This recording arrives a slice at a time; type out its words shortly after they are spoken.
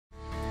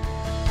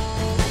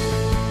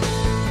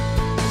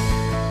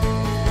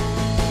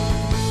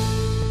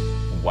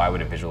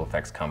would a visual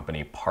effects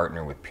company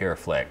partner with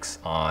VFX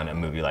on a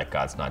movie like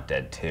God's Not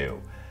Dead 2?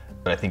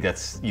 But I think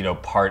that's,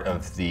 part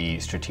of the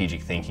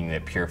strategic thinking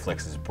that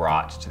VFX has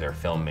brought to their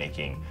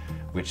filmmaking,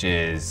 which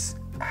is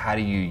how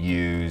do you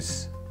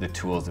use the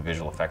tools that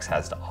visual effects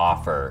has to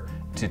offer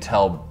to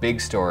tell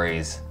big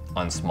stories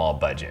on small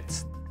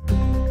budgets.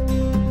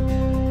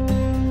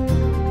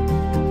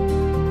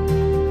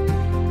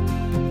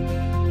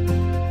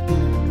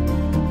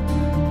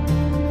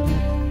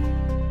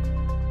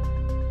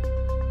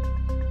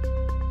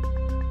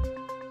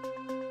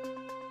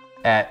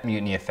 At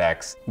Mutiny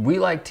FX, we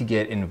like to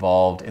get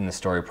involved in the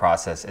story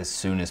process as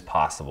soon as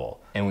possible,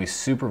 and we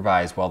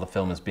supervise while the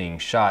film is being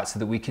shot so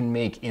that we can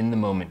make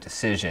in-the-moment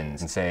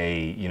decisions and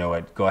say, you know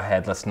what, go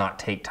ahead, let's not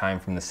take time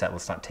from the set,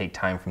 let's not take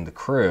time from the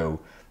crew,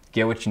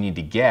 get what you need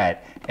to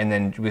get, and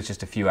then with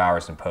just a few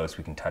hours in post,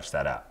 we can touch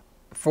that up.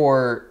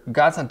 For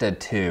God's Not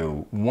Dead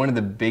 2, one of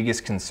the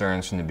biggest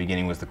concerns from the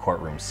beginning was the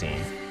courtroom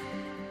scene.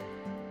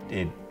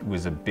 It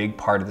was a big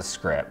part of the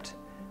script,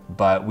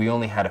 but we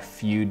only had a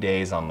few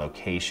days on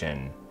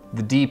location.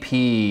 The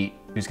DP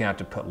was gonna have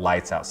to put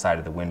lights outside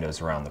of the windows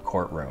around the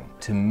courtroom.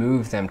 To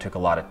move them took a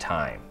lot of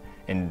time,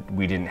 and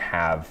we didn't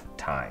have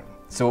time.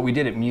 So what we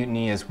did at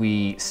Mutiny is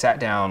we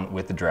sat down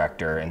with the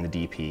director and the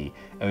DP,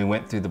 and we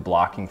went through the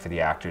blocking for the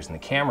actors and the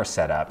camera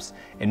setups,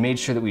 and made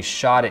sure that we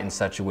shot it in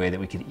such a way that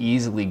we could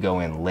easily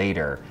go in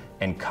later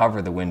and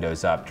cover the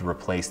windows up to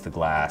replace the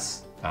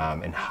glass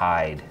and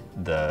hide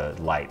the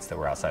lights that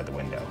were outside the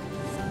window.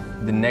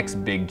 The next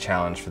big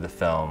challenge for the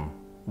film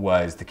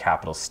was the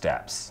Capitol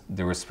steps.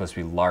 There were supposed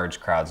to be large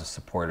crowds of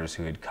supporters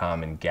who had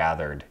come and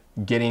gathered.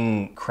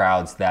 Getting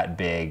crowds that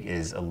big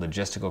is a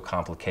logistical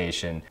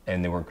complication,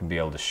 and they weren't going to be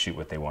able to shoot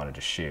what they wanted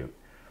to shoot.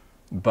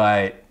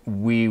 But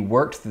we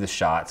worked through the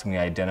shots and we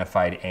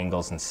identified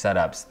angles and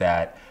setups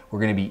that were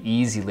going to be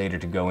easy later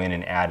to go in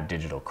and add a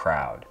digital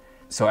crowd.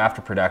 So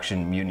after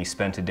production, Mutiny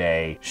spent a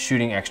day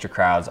shooting extra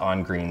crowds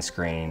on green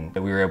screen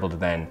that we were able to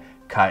then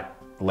cut,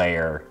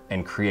 layer,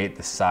 and create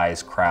the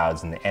size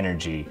crowds and the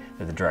energy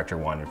that the director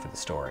wanted for the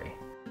story.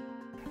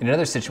 In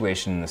another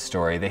situation in the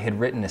story, they had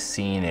written a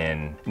scene in,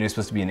 and it was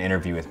supposed to be an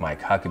interview with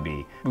Mike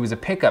Huckabee. It was a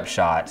pickup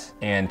shot,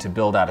 and to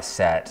build out a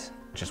set,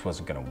 it just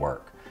wasn't gonna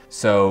work.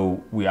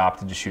 So we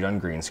opted to shoot on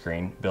green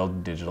screen, build a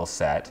digital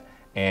set,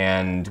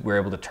 and we were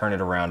able to turn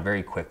it around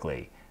very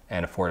quickly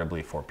and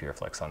affordably for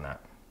VFX on that.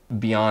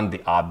 Beyond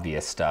the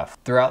obvious stuff,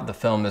 throughout the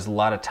film there's a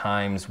lot of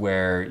times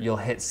where you'll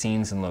hit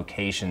scenes and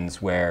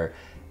locations where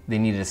they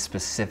needed a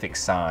specific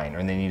sign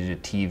or they needed a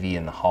TV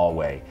in the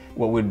hallway.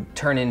 What would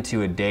turn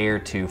into a day or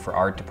two for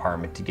art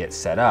department to get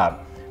set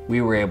up, we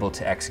were able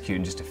to execute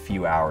in just a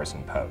few hours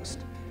in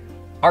post.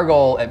 Our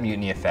goal at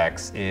Mutiny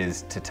FX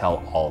is to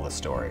tell all the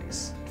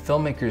stories.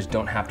 Filmmakers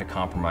don't have to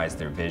compromise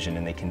their vision,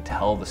 and they can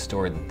tell the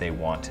story that they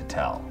want to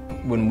tell.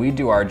 When we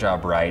do our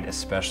job right,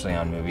 especially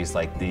on movies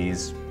like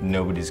these,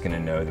 nobody's gonna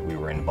know that we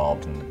were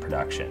involved in the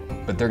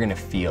production, but they're gonna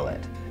feel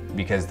it,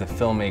 because the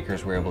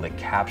filmmakers were able to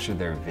capture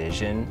their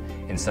vision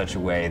in such a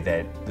way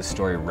that the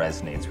story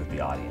resonates with the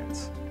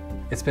audience.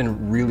 It's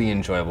been really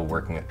enjoyable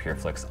working with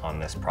VFX on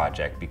this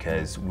project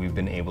because we've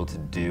been able to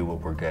do what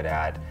we're good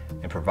at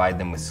and provide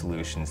them with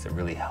solutions that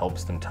really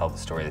helps them tell the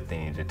story that they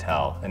need to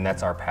tell. And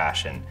that's our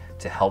passion,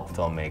 to help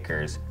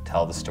filmmakers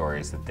tell the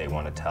stories that they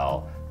want to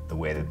tell the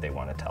way that they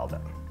want to tell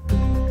them.